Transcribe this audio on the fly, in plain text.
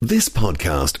This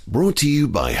podcast brought to you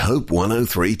by Hope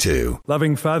 103.2.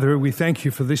 Loving Father, we thank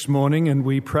you for this morning, and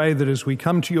we pray that as we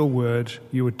come to your word,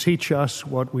 you would teach us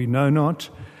what we know not,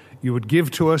 you would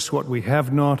give to us what we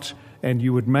have not, and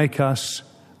you would make us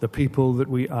the people that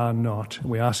we are not.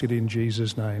 We ask it in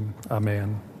Jesus' name.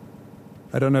 Amen.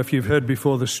 I don't know if you've heard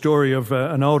before the story of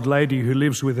an old lady who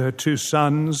lives with her two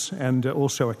sons and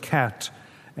also a cat.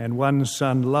 And one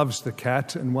son loves the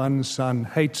cat and one son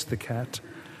hates the cat.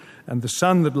 And the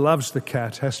son that loves the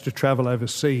cat has to travel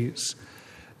overseas.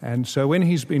 And so when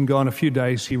he's been gone a few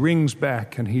days, he rings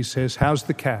back and he says, "How's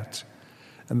the cat?"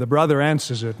 And the brother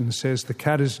answers it and says, "The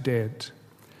cat is dead."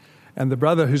 And the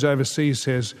brother who's overseas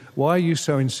says, "Why are you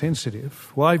so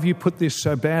insensitive? Why have you put this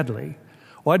so badly?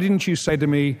 Why didn't you say to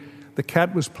me, the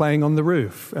cat was playing on the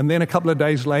roof?" And then a couple of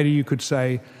days later you could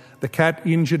say, "The cat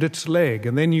injured its leg."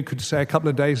 And then you could say a couple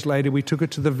of days later, "We took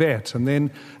it to the vet." And then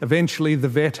eventually the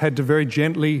vet had to very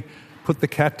gently put the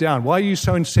cat down. Why are you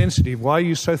so insensitive? Why are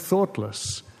you so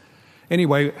thoughtless?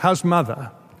 Anyway, how's mother?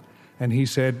 And he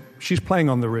said, "She's playing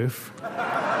on the roof."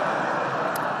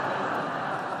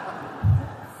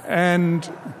 And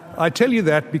I tell you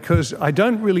that because I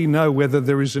don't really know whether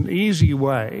there is an easy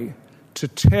way to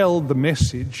tell the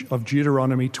message of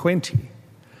Deuteronomy 20.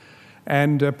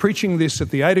 And preaching this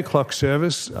at the 8 o'clock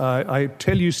service, I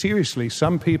tell you seriously,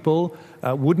 some people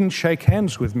wouldn't shake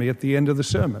hands with me at the end of the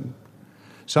sermon.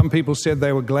 Some people said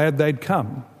they were glad they'd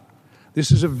come.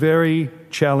 This is a very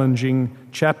challenging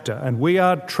chapter, and we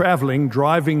are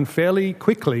driving fairly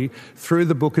quickly through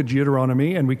the book of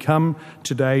Deuteronomy, and we come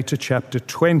today to chapter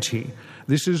 20.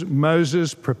 This is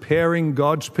Moses preparing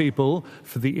God's people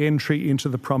for the entry into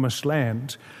the promised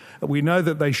land. We know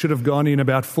that they should have gone in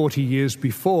about 40 years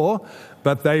before,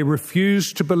 but they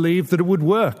refused to believe that it would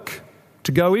work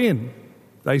to go in.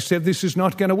 They said this is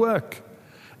not going to work.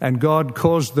 And God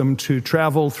caused them to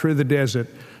travel through the desert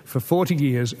for 40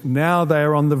 years. Now they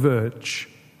are on the verge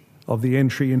of the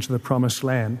entry into the promised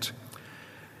land.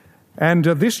 And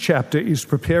this chapter is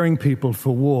preparing people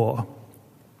for war.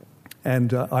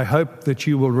 And I hope that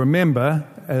you will remember,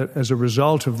 as a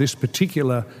result of this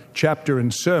particular chapter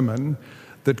and sermon,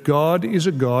 that God is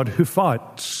a God who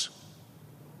fights.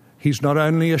 He's not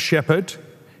only a shepherd,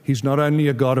 he's not only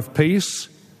a God of peace,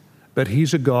 but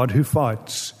he's a God who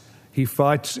fights. He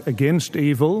fights against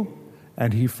evil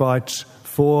and he fights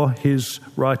for his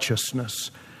righteousness.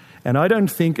 And I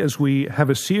don't think as we have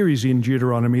a series in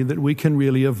Deuteronomy that we can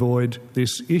really avoid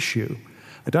this issue.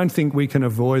 I don't think we can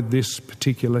avoid this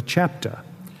particular chapter.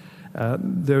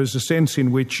 There is a sense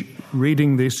in which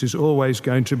reading this is always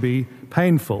going to be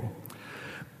painful.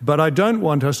 But I don't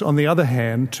want us, on the other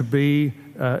hand, to be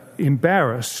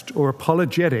embarrassed or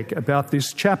apologetic about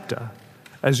this chapter,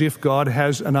 as if God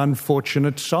has an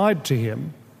unfortunate side to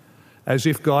him, as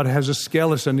if God has a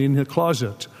skeleton in the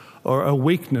closet or a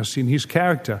weakness in his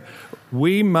character.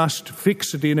 We must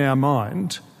fix it in our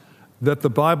mind that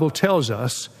the Bible tells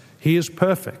us he is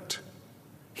perfect,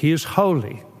 he is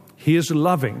holy, he is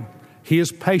loving, he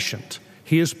is patient,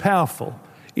 he is powerful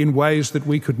in ways that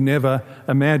we could never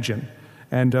imagine.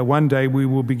 And one day we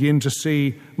will begin to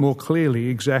see more clearly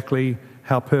exactly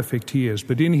how perfect he is.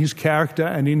 But in his character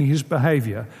and in his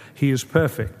behavior, he is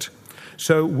perfect.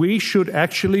 So we should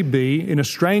actually be, in a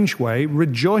strange way,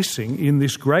 rejoicing in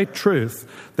this great truth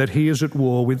that he is at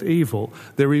war with evil.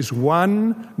 There is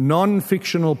one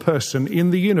non-fictional person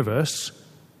in the universe,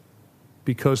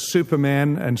 because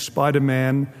Superman and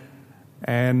Spider-Man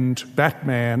and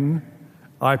Batman,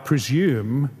 I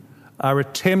presume, are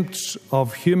attempts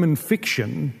of human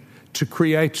fiction to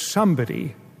create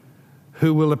somebody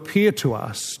who will appear to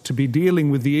us to be dealing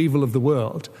with the evil of the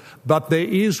world. But there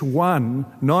is one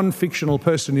non-fictional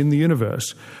person in the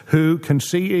universe who can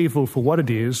see evil for what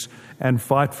it is and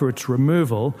fight for its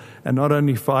removal, and not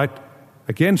only fight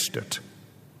against it,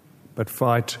 but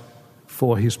fight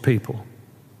for his people.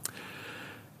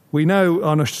 We know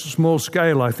on a small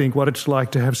scale, I think, what it's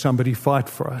like to have somebody fight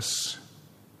for us.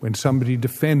 When somebody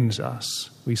defends us,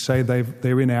 we say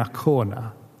they're in our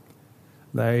corner.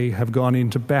 They have gone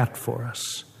into bat for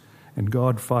us, and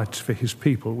God fights for his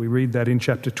people. We read that in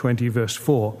chapter 20, verse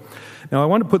 4. Now, I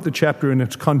want to put the chapter in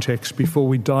its context before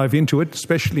we dive into it,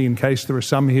 especially in case there are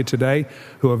some here today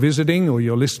who are visiting or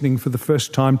you're listening for the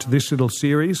first time to this little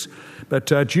series. But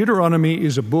Deuteronomy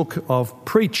is a book of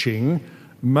preaching,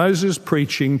 Moses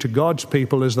preaching to God's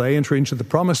people as they enter into the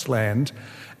promised land.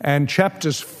 And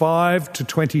chapters 5 to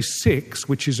 26,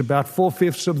 which is about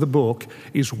 4/5 of the book,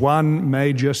 is one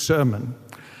major sermon.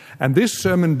 And this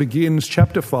sermon begins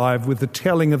chapter 5 with the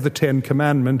telling of the 10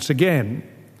 Commandments again.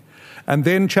 And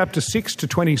then chapter 6 to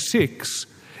 26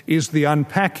 is the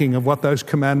unpacking of what those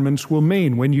commandments will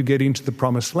mean when you get into the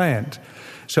promised land.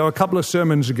 So a couple of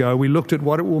sermons ago, we looked at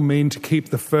what it will mean to keep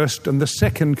the first and the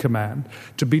second command,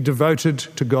 to be devoted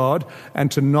to God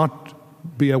and to not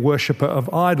be a worshipper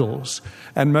of idols.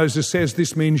 And Moses says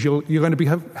this means you're going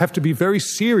to have to be very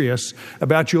serious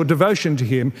about your devotion to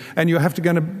him, and you're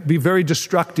going to be very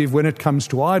destructive when it comes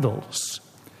to idols.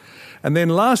 And then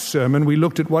last sermon, we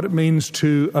looked at what it means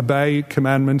to obey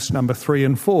commandments number 3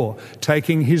 and 4,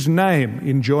 taking his name,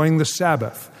 enjoying the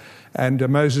Sabbath. And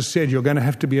Moses said, you're going to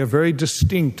have to be a very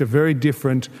distinct, a very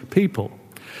different people.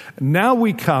 Now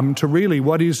we come to really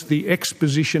what is the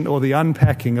exposition or the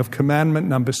unpacking of commandment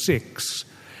number 6.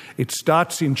 It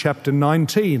starts in chapter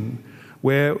 19,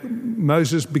 where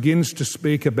Moses begins to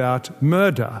speak about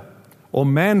murder or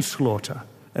manslaughter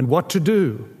and what to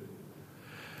do.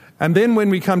 And then when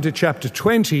we come to chapter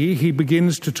 20, he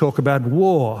begins to talk about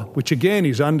war, which again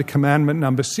is under commandment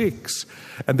number 6.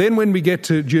 And then when we get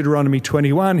to Deuteronomy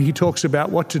 21, he talks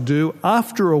about what to do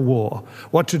after a war,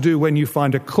 what to do when you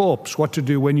find a corpse, what to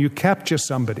do when you capture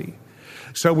somebody.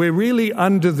 So we're really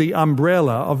under the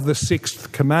umbrella of the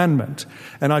 6th commandment.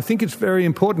 And I think it's very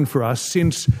important for us,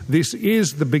 since this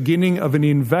is the beginning of an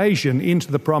invasion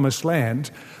into the promised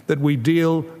land, that we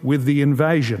deal with the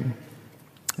invasion.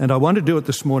 And I want to do it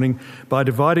this morning by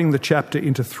dividing the chapter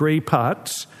into 3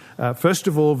 parts. First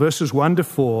of all, verses 1 to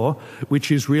 4,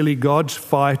 which is really God's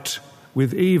fight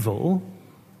with evil.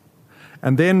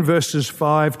 And then verses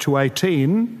 5 to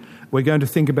 18, we're going to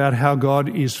think about how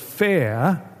God is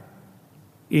fair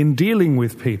in dealing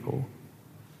with people.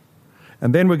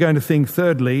 And then we're going to think,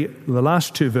 thirdly, the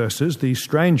last 2 verses, these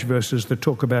strange verses that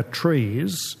talk about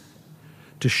trees,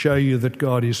 to show you that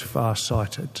God is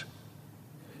far-sighted.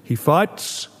 He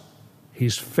fights,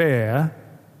 he's fair,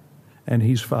 and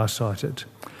he's far-sighted.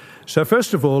 So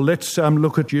first of all, let's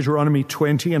look at Deuteronomy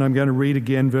 20, and I'm going to read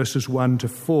again verses 1 to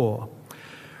 4.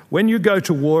 When you go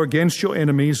to war against your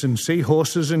enemies and see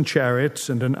horses and chariots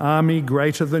and an army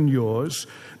greater than yours,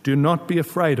 do not be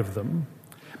afraid of them,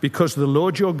 because the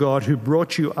Lord your God, who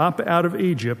brought you up out of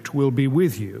Egypt, will be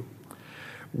with you.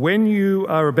 When you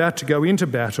are about to go into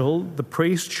battle, the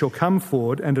priest shall come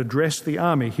forward and address the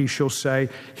army. He shall say,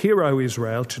 "Hear, O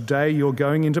Israel, today you're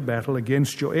going into battle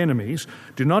against your enemies.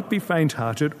 Do not be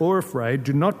faint-hearted or afraid.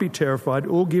 Do not be terrified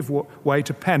or give way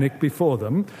to panic before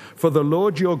them. For the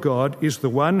Lord your God is the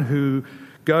one who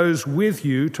goes with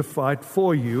you to fight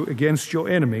for you against your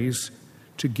enemies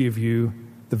to give you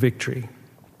the victory."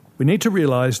 We need to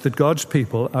realize that God's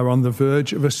people are on the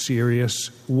verge of a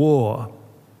serious war.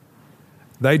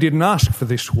 They didn't ask for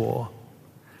this war.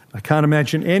 I can't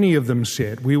imagine any of them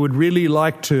said, we would really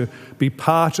like to be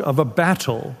part of a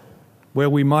battle where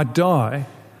we might die.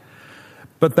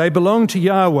 But they belong to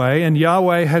Yahweh, and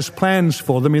Yahweh has plans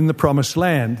for them in the promised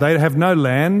land. They have no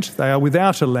land. They are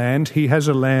without a land. He has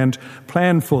a land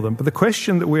planned for them. But the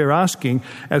question that we're asking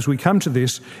as we come to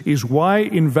this is, why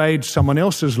invade someone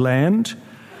else's land?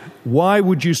 Why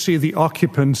would you see the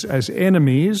occupants as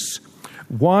enemies?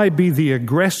 Why be the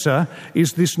aggressor?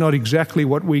 Is this not exactly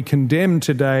what we condemn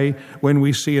today when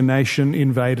we see a nation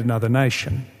invade another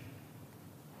nation?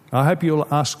 I hope you'll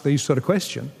ask these sort of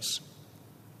questions.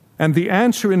 And the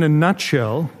answer in a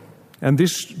nutshell, and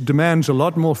this demands a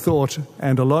lot more thought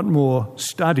and a lot more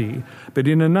study, but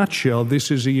in a nutshell,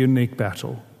 this is a unique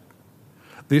battle.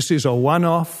 This is a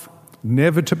one-off,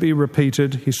 never to be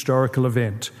repeated historical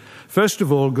event. First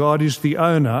of all, God is the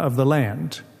owner of the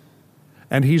land,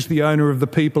 and he's the owner of the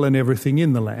people and everything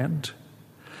in the land.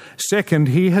 Second,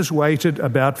 he has waited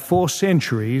about 4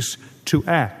 centuries to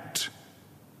act.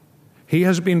 He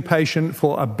has been patient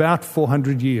for about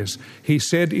 400 years. He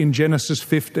said in Genesis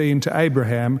 15 to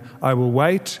Abraham, "I will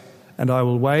wait, and I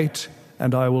will wait,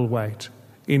 and I will wait."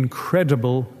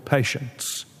 Incredible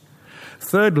patience.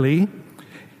 Thirdly,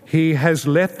 he has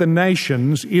let the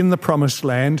nations in the promised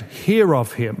land hear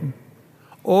of him.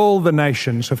 All the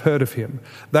nations have heard of him.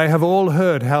 They have all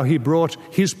heard how he brought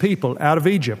his people out of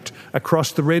Egypt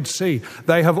across the Red Sea.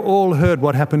 They have all heard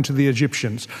what happened to the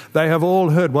Egyptians. They have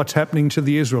all heard what's happening to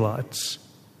the Israelites.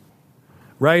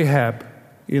 Rahab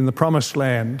in the promised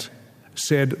land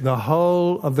said the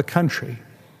whole of the country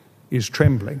is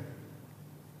trembling,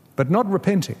 but not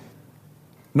repenting,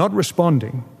 not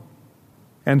responding.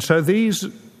 And so these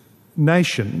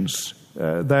nations,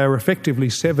 they are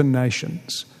effectively 7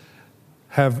 nations,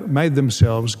 have made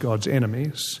themselves God's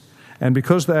enemies. And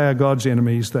because they are God's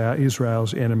enemies, they are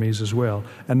Israel's enemies as well.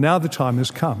 And now the time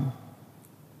has come.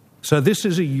 So this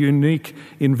is a unique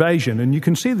invasion. And you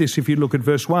can see this if you look at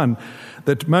verse 1,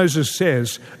 that Moses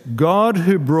says, "God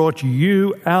who brought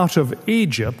you out of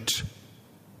Egypt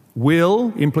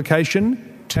will," implication,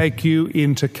 take you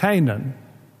into Canaan.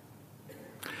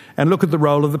 And look at the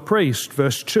role of the priest,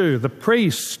 verse 2. The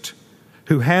priest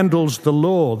who handles the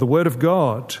law, the word of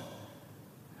God,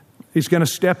 is going to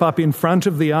step up in front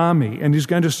of the army and is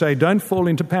going to say, don't fall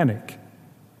into panic,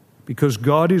 because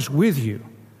God is with you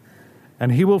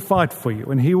and he will fight for you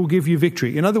and he will give you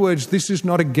victory. In other words, this is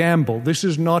not a gamble. This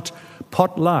is not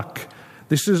pot luck.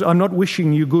 I'm not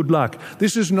wishing you good luck.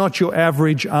 This is not your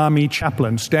average army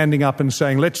chaplain standing up and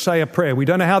saying, let's say a prayer. We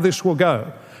don't know how this will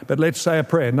go, but let's say a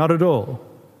prayer. Not at all.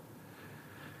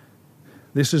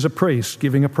 This is a priest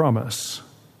giving a promise.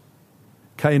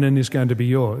 Canaan is going to be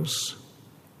yours.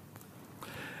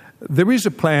 There is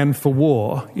a plan for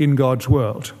war in God's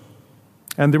world,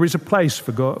 and there is a place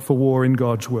for war in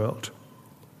God's world.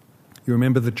 You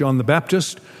remember that John the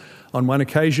Baptist, on one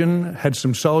occasion, had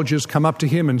some soldiers come up to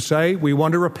him and say, we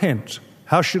want to repent.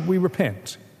 How should we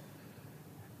repent?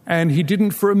 And he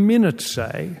didn't for a minute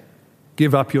say,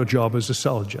 give up your job as a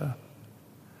soldier.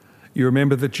 You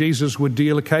remember that Jesus would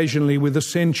deal occasionally with a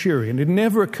centurion. It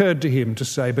never occurred to him to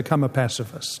say, become a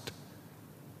pacifist.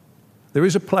 There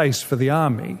is a place for the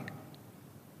army.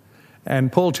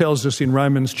 And Paul tells us in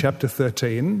Romans chapter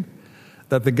 13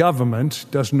 that the government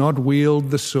does not wield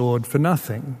the sword for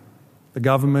nothing. The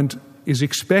government is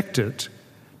expected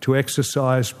to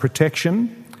exercise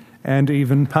protection and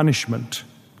even punishment.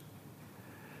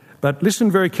 But listen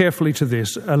very carefully to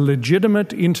this. A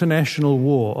legitimate international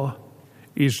war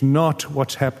is not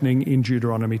what's happening in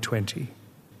Deuteronomy 20.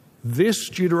 This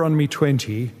Deuteronomy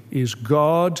 20 is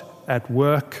God at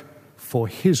work for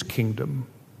his kingdom.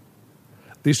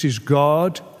 This is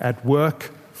God at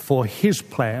work for his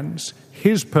plans,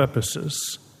 his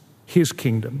purposes, his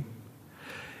kingdom.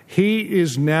 He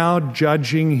is now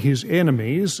judging his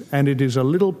enemies, and it is a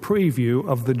little preview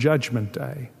of the judgment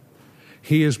day.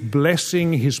 He is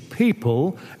blessing his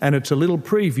people, and it's a little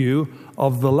preview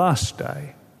of the last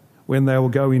day, when they will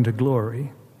go into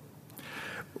glory.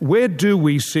 Where do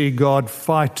we see God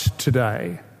fight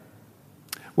today?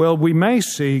 Well, we may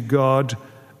see God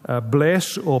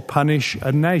bless or punish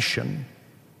a nation,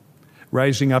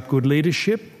 raising up good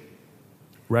leadership,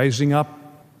 raising up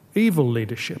evil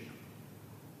leadership.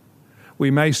 We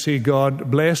may see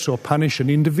God bless or punish an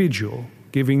individual,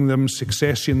 giving them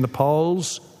success in the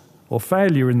polls or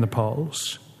failure in the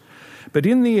polls. But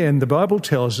in the end, the Bible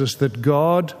tells us that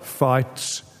God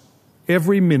fights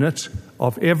every minute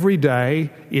of every day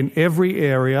in every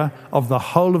area of the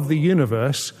whole of the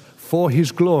universe for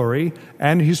his glory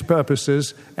and his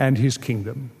purposes and his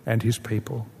kingdom and his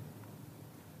people.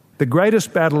 The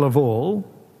greatest battle of all,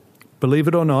 believe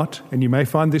it or not, and you may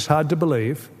find this hard to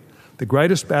believe, the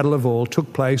greatest battle of all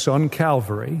took place on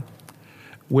Calvary,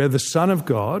 where the Son of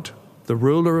God, the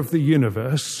ruler of the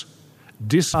universe,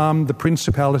 disarmed the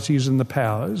principalities and the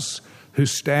powers who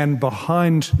stand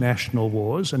behind national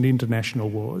wars and international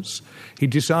wars. He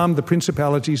disarmed the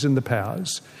principalities and the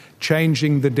powers,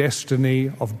 changing the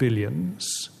destiny of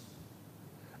billions.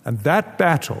 And that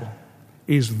battle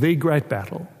is the great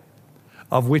battle,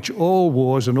 of which all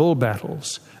wars and all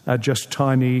battles are just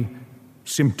tiny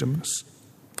symptoms.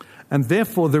 And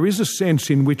therefore there is a sense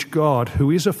in which God,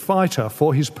 who is a fighter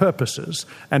for his purposes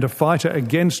and a fighter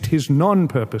against his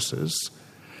non-purposes,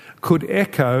 could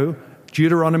echo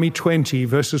Deuteronomy 20,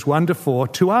 verses 1 to 4,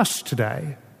 to us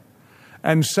today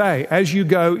and say, as you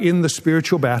go in the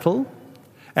spiritual battle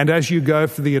and as you go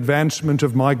for the advancement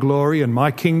of my glory and my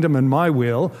kingdom and my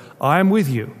will, I am with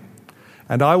you,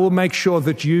 and I will make sure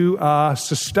that you are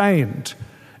sustained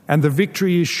and the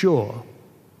victory is sure,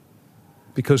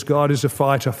 because God is a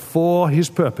fighter for his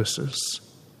purposes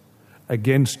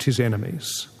against his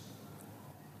enemies.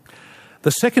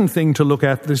 The second thing to look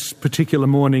at this particular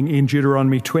morning in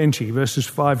Deuteronomy 20, verses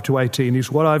 5 to 18,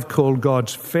 is what I've called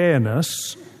God's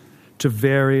fairness to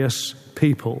various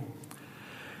people.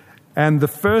 And the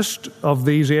first of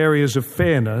these areas of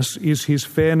fairness is his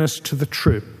fairness to the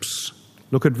troops.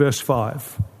 Look at verse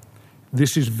 5.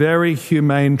 This is very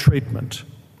humane treatment.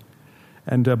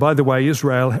 And by the way,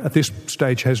 Israel at this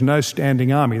stage has no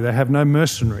standing army. They have no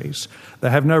mercenaries. They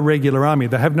have no regular army.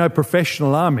 They have no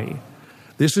professional army.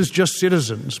 This is just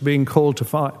citizens being called to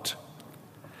fight.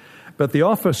 But the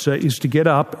officer is to get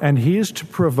up and he is to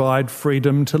provide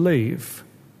freedom to leave.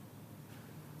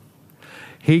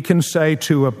 He can say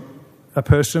to a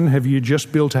person, have you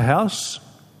just built a house?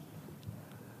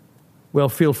 Well,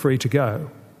 feel free to go.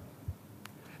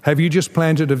 Have you just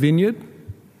planted a vineyard?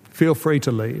 Feel free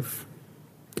to leave.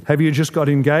 Have you just got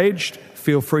engaged?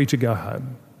 Feel free to go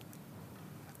home.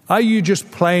 Are you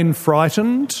just plain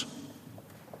frightened?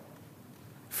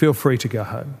 Feel free to go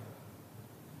home.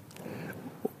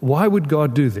 Why would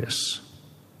God do this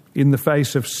in the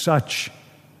face of such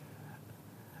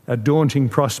a daunting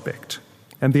prospect.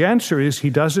 And the answer is he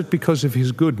does it because of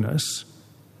his goodness,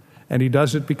 and he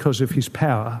does it because of his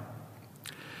power.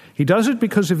 He does it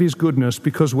because of his goodness,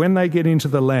 because when they get into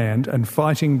the land and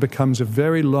fighting becomes a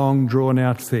very long,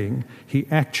 drawn-out thing, he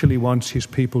actually wants his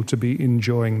people to be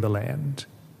enjoying the land.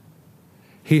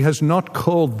 He has not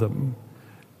called them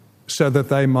so that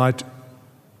they might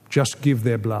just give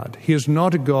their blood. He is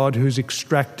not a God who's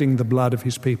extracting the blood of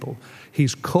his people.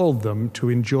 He's called them to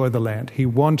enjoy the land. He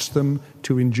wants them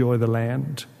to enjoy the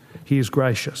land. He is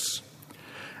gracious.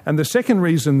 And the second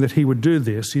reason that he would do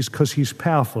this is because he's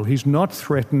powerful. He's not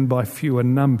threatened by fewer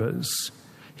numbers.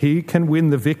 He can win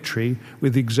the victory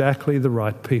with exactly the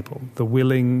right people, the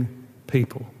willing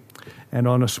people. And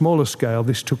on a smaller scale,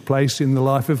 this took place in the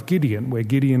life of Gideon, where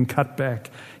Gideon cut back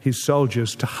his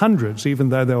soldiers to hundreds, even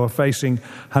though they were facing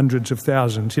hundreds of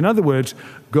thousands. In other words,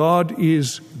 God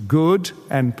is good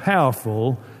and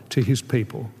powerful to his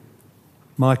people.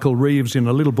 Michael Reeves, in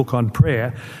a little book on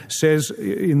prayer, says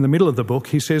in the middle of the book,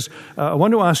 he says, I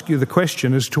want to ask you the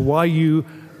question as to why you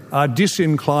are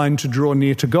disinclined to draw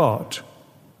near to God.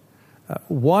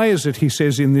 Why is it, he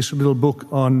says in this little book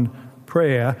on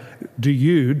prayer,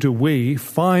 do we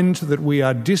find that we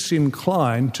are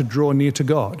disinclined to draw near to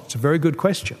God? It's a very good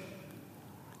question.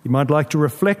 You might like to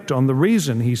reflect on the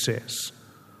reason, he says.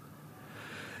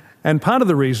 And part of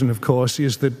the reason, of course,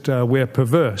 is that we're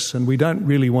perverse and we don't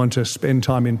really want to spend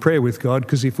time in prayer with God,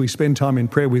 because if we spend time in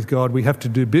prayer with God, we have to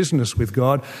do business with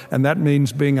God, and that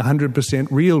means being 100%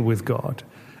 real with God.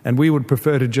 And we would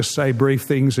prefer to just say brief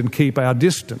things and keep our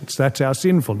distance. That's our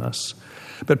sinfulness.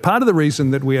 But part of the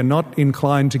reason that we are not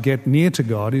inclined to get near to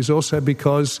God is also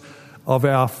because of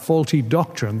our faulty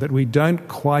doctrine, that we don't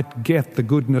quite get the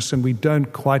goodness and we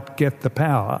don't quite get the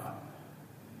power.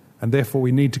 And therefore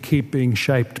we need to keep being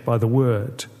shaped by the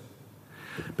Word.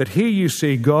 But here you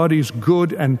see God is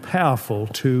good and powerful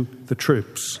to the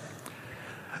troops.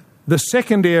 The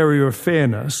second area of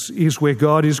fairness is where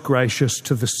God is gracious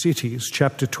to the cities.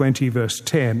 Chapter 20, verse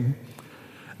 10.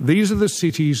 These are the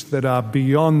cities that are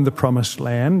beyond the promised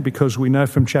land, because we know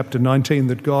from chapter 19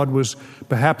 that God was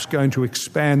perhaps going to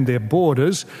expand their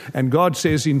borders. And God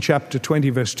says in chapter 20,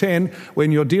 verse 10,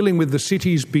 when you're dealing with the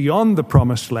cities beyond the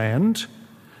promised land,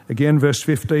 again, verse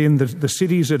 15, the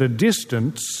cities at a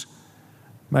distance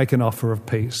make an offer of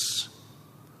peace.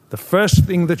 The first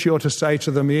thing that you're to say to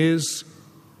them is,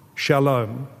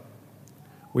 Shalom.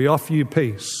 We offer you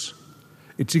peace.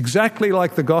 It's exactly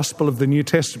like the gospel of the New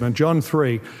Testament. John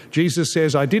 3, Jesus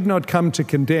says, I did not come to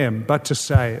condemn, but to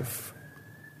save.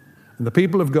 And the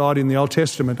people of God in the Old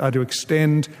Testament are to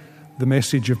extend the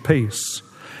message of peace.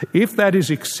 If that is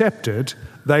accepted,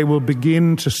 they will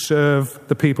begin to serve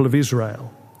the people of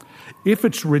Israel. If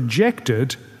it's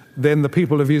rejected, then the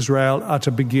people of Israel are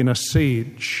to begin a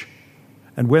siege.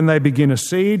 And when they begin a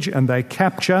siege and they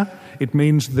capture, it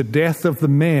means the death of the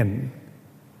men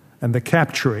and the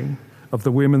capturing of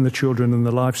the women, the children, and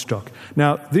the livestock.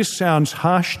 Now, this sounds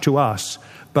harsh to us,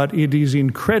 but it is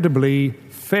incredibly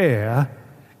fair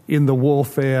in the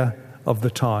warfare of the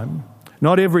time.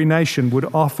 Not every nation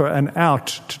would offer an out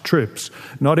to troops.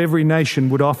 Not every nation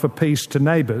would offer peace to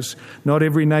neighbours. Not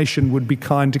every nation would be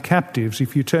kind to captives.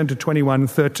 If you turn to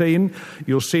 21:13,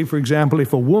 you'll see, for example,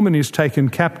 if a woman is taken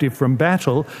captive from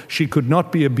battle, she could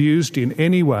not be abused in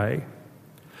any way.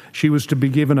 She was to be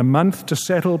given a month to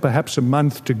settle, perhaps a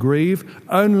month to grieve.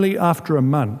 Only after a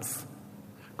month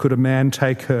could a man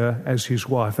take her as his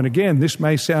wife. And again, this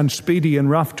may sound speedy and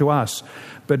rough to us,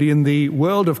 but in the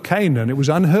world of Canaan, it was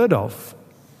unheard of.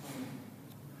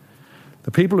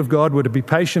 The people of God were to be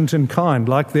patient and kind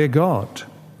like their God.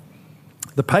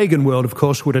 The pagan world, of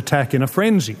course, would attack in a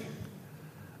frenzy.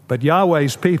 But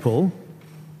Yahweh's people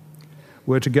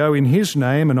were to go in his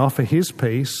name and offer his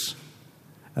peace,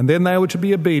 and then they were to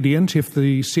be obedient if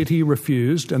the city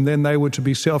refused, and then they were to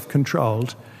be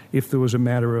self-controlled if there was a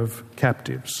matter of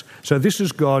captives. So this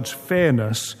is God's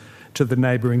fairness to the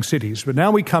neighbouring cities. But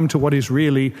now we come to what is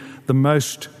really the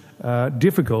most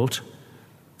difficult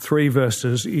 3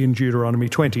 verses in Deuteronomy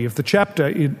 20. If the chapter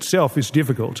itself is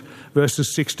difficult,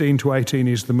 verses 16 to 18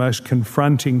 is the most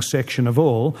confronting section of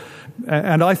all,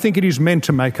 and I think it is meant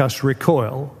to make us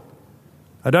recoil.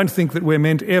 I don't think that we're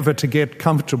meant ever to get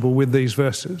comfortable with these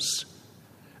verses.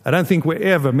 I don't think we're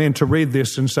ever meant to read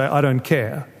this and say, I don't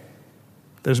care.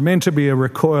 There's meant to be a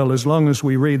recoil as long as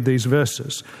we read these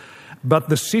verses. But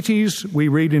the cities we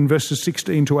read in verses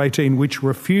 16 to 18, which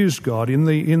refused God in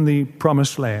the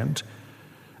promised land,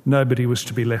 nobody was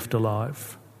to be left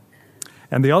alive.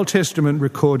 And the Old Testament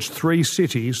records 3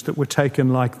 cities that were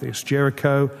taken like this: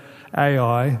 Jericho,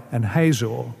 Ai, and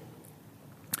Hazor.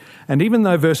 And even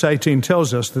though verse 18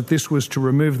 tells us that this was to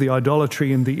remove the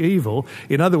idolatry and the evil,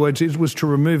 in other words, it was to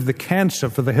remove the cancer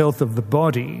for the health of the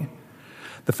body,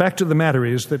 the fact of the matter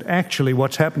is that actually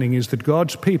what's happening is that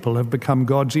God's people have become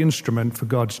God's instrument for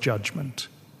God's judgment.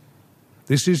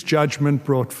 This is judgment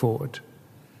brought forward.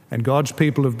 And God's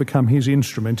people have become his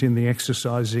instrument in the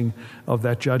exercising of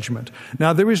that judgment.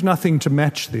 Now, there is nothing to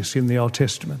match this in the Old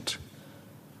Testament.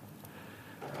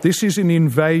 This is an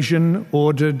invasion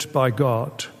ordered by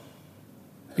God.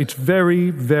 It's very,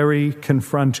 very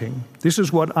confronting. This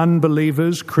is what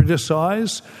unbelievers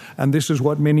criticize, and this is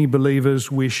what many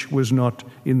believers wish was not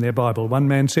in their Bible. One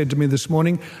man said to me this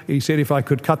morning, he said, if I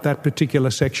could cut that particular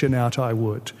section out, I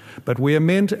would. But we are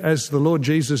meant, as the Lord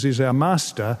Jesus is our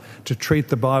master, to treat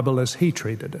the Bible as he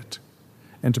treated it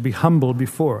and to be humble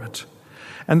before it.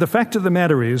 And the fact of the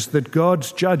matter is that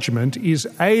God's judgment is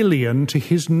alien to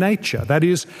his nature. That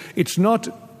is, it's not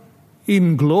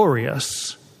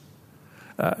inglorious.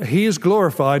 He is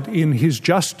glorified in his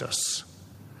justice.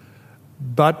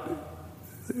 But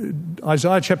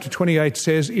Isaiah chapter 28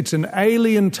 says it's an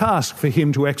alien task for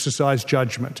him to exercise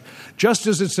judgment, just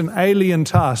as it's an alien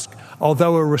task,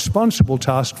 although a responsible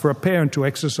task, for a parent to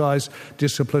exercise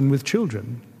discipline with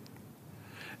children.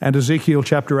 And Ezekiel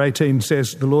chapter 18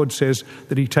 says, the Lord says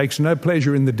that he takes no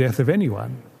pleasure in the death of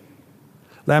anyone.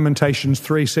 Lamentations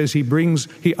 3 says he's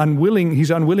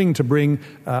unwilling to bring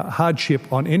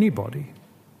hardship on anybody.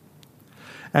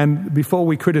 And before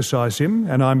we criticize him,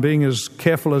 and I'm being as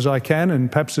careful as I can and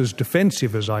perhaps as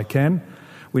defensive as I can,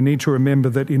 we need to remember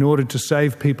that in order to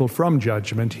save people from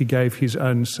judgment, he gave his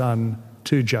own son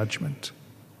to judgment.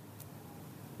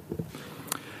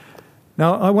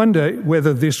 Now, I wonder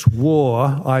whether this war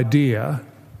idea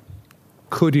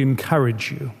could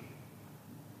encourage you.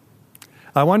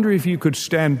 I wonder if you could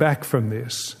stand back from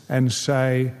this and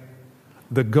say,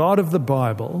 the God of the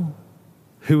Bible,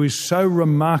 who is so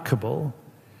remarkable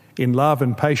in love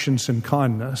and patience and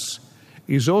kindness,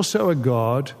 is also a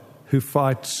God who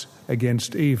fights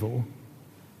against evil.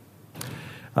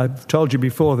 I've told you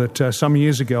before that some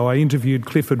years ago I interviewed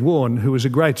Clifford Warren, who was a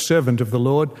great servant of the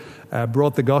Lord,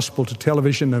 brought the gospel to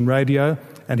television and radio,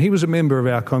 and he was a member of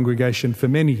our congregation for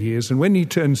many years. And when he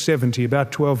turned 70,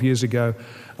 about 12 years ago,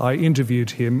 I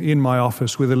interviewed him in my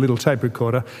office with a little tape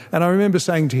recorder, and I remember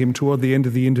saying to him toward the end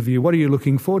of the interview, "What are you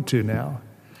looking forward to now?"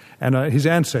 And his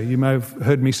answer, you may have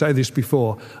heard me say this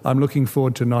before, "I'm looking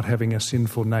forward to not having a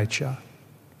sinful nature."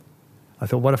 I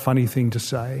thought, what a funny thing to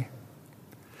say.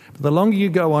 But the longer you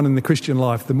go on in the Christian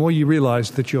life, the more you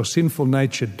realize that your sinful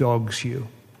nature dogs you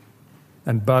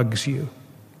and bugs you.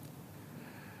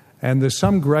 And there's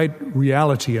some great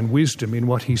reality and wisdom in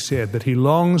what he said, that he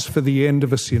longs for the end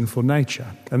of a sinful nature.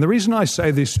 And the reason I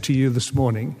say this to you this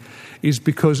morning is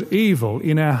because evil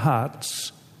in our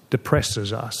hearts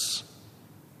depresses us.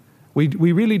 We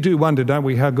really do wonder, don't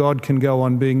we, how God can go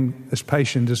on being as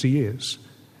patient as he is,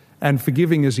 and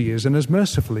forgiving as he is, and as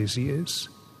merciful as he is.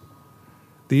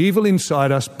 The evil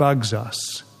inside us bugs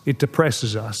us. It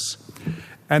depresses us.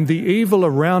 And the evil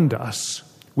around us,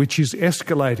 which is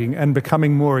escalating and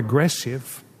becoming more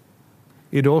aggressive,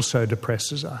 it also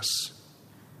depresses us.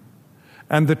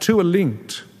 And the two are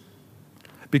linked,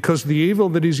 because the evil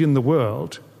that is in the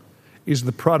world is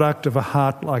the product of a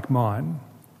heart like mine.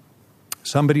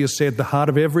 Somebody has said the heart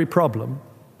of every problem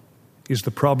is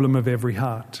the problem of every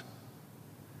heart.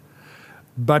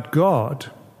 But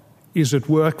God is at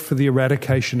work for the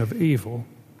eradication of evil.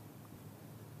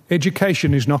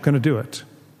 Education is not going to do it.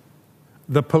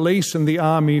 The police and the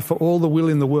army, for all the will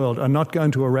in the world, are not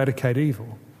going to eradicate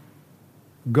evil.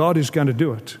 God is going to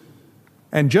do it.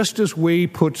 And just as we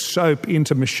put soap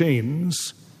into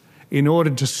machines in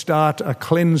order to start a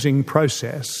cleansing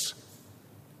process,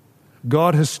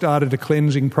 God has started a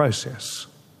cleansing process.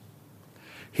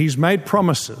 He's made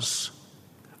promises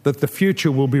that the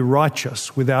future will be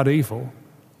righteous without evil.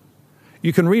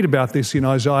 You can read about this in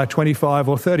Isaiah 25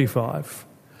 or 35.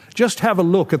 Just have a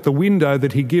look at the window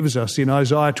that he gives us in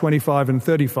Isaiah 25 and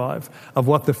 35 of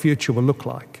what the future will look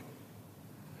like.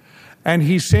 And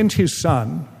he sent his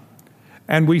son,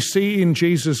 and we see in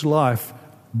Jesus' life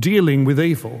dealing with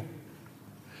evil.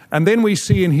 And then we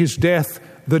see in his death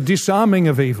the disarming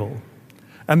of evil.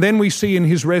 And then we see in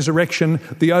his resurrection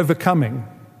the overcoming.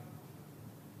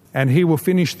 And he will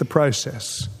finish the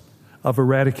process of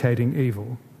eradicating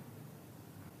evil.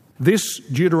 This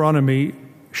Deuteronomy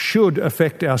should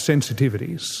affect our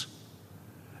sensitivities,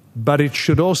 but it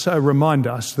should also remind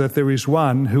us that there is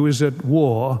one who is at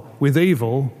war with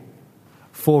evil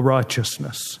for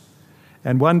righteousness.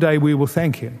 And one day we will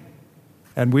thank him,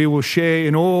 and we will share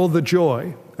in all the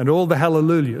joy and all the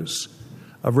hallelujahs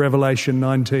of Revelation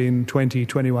 19, 20,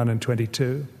 21 and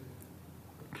 22.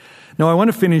 Now, I want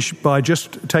to finish by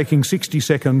just taking 60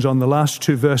 seconds on the last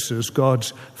two verses,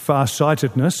 God's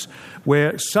far-sightedness,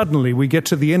 where suddenly we get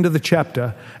to the end of the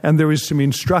chapter and there is some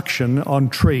instruction on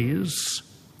trees.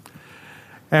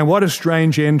 And what a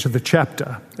strange end to the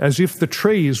chapter, as if the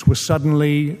trees were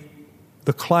suddenly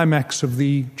the climax of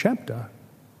the chapter.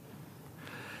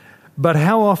 But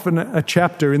how often a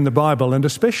chapter in the Bible, and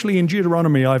especially in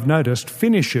Deuteronomy, I've noticed,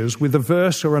 finishes with a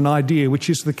verse or an idea which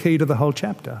is the key to the whole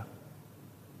chapter.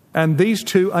 And these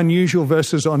two unusual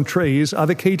verses on trees are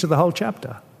the key to the whole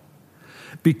chapter.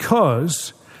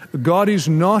 Because God is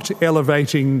not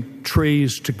elevating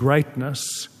trees to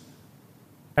greatness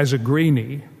as a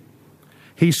greenie.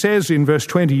 He says in verse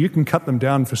 20, you can cut them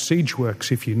down for siege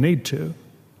works if you need to.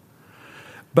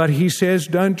 But he says,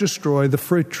 don't destroy the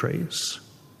fruit trees.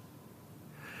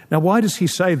 Now, why does he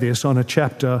say this on a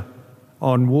chapter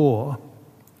on war?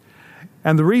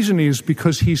 And the reason is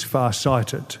because he's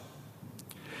far-sighted.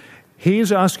 He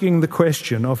is asking the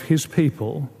question of his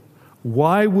people,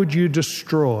 why would you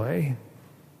destroy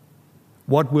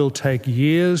what will take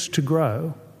years to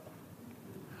grow?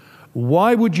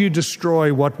 Why would you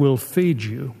destroy what will feed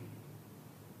you?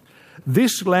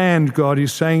 This land, God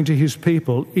is saying to his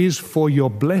people, is for your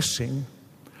blessing.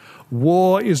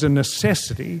 War is a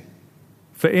necessity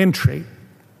for entry,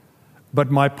 but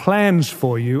my plans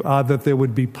for you are that there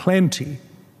would be plenty,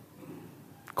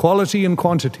 quality and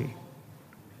quantity.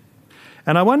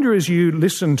 And I wonder, as you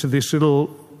listen to this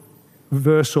little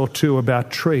verse or two about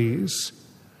trees,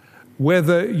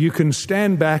 whether you can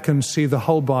stand back and see the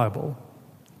whole Bible.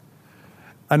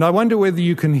 And I wonder whether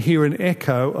you can hear an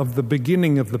echo of the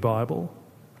beginning of the Bible,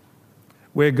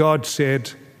 where God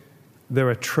said, there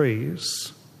are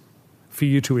trees for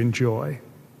you to enjoy.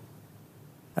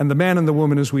 And the man and the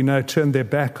woman, as we know, turned their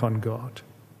back on God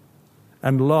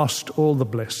and lost all the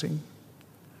blessing.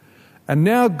 And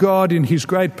now God, in his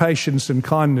great patience and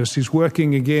kindness, is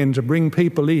working again to bring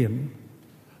people in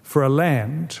for a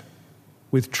land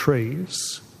with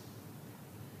trees.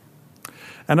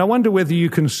 And I wonder whether you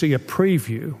can see a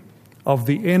preview of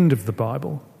the end of the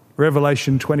Bible,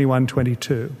 Revelation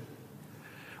 21:22,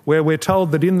 where we're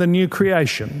told that in the new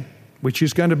creation, which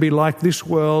is going to be like this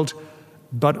world,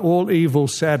 but all evil,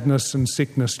 sadness and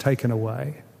sickness taken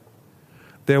away,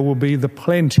 there will be the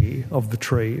plenty of the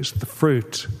trees, the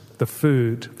fruit, the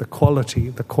food, the quality,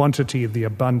 the quantity, the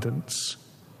abundance,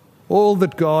 all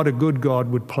that God, a good God,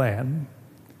 would plan.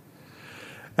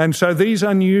 And so these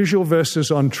unusual verses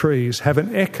on trees have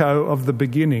an echo of the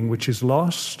beginning, which is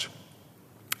lost,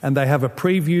 and they have a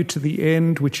preview to the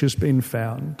end, which has been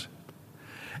found.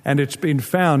 And it's been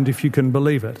found, if you can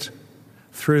believe it,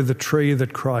 through the tree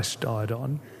that Christ died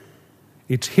on.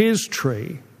 It's his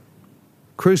tree,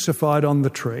 crucified on the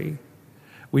tree,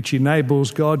 which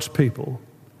enables God's people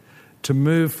to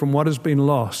move from what has been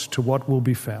lost to what will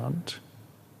be found.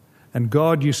 And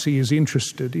God, you see, is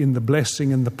interested in the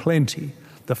blessing and the plenty,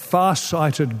 the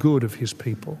far-sighted good of his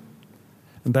people.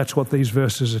 And that's what these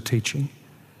verses are teaching.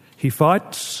 He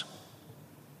fights,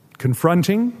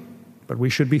 confronting, but we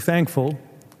should be thankful.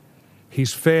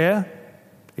 He's fair,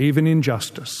 even in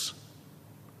justice.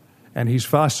 And he's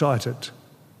far-sighted,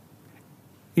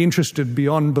 interested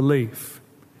beyond belief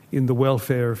in the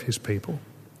welfare of his people.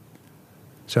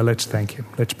 So let's thank him.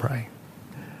 Let's pray.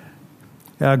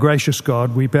 Our gracious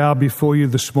God, we bow before you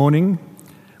this morning.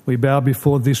 We bow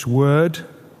before this word.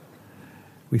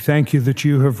 We thank you that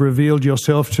you have revealed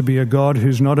yourself to be a God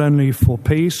who's not only for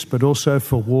peace but also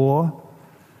for war,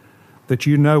 that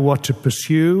you know what to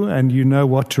pursue and you know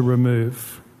what to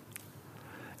remove.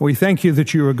 We thank you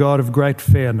that you're a God of great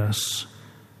fairness,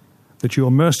 that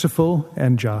you're merciful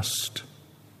and just.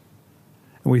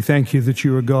 And we thank you that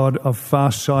you're a God of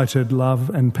far-sighted love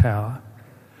and power,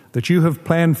 that you have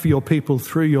planned for your people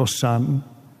through your Son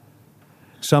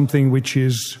something which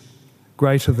is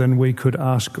greater than we could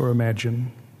ask or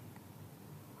imagine.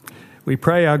 We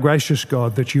pray, our gracious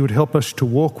God, that you would help us to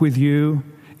walk with you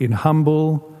in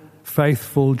humble,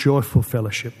 faithful, joyful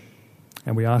fellowship.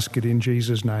 And we ask it in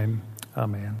Jesus' name.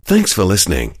 Amen. Thanks for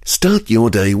listening. Start your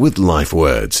day with Life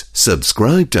Words.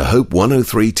 Subscribe to Hope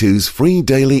 1032's free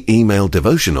daily email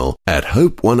devotional at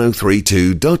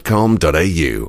hope1032.com.au.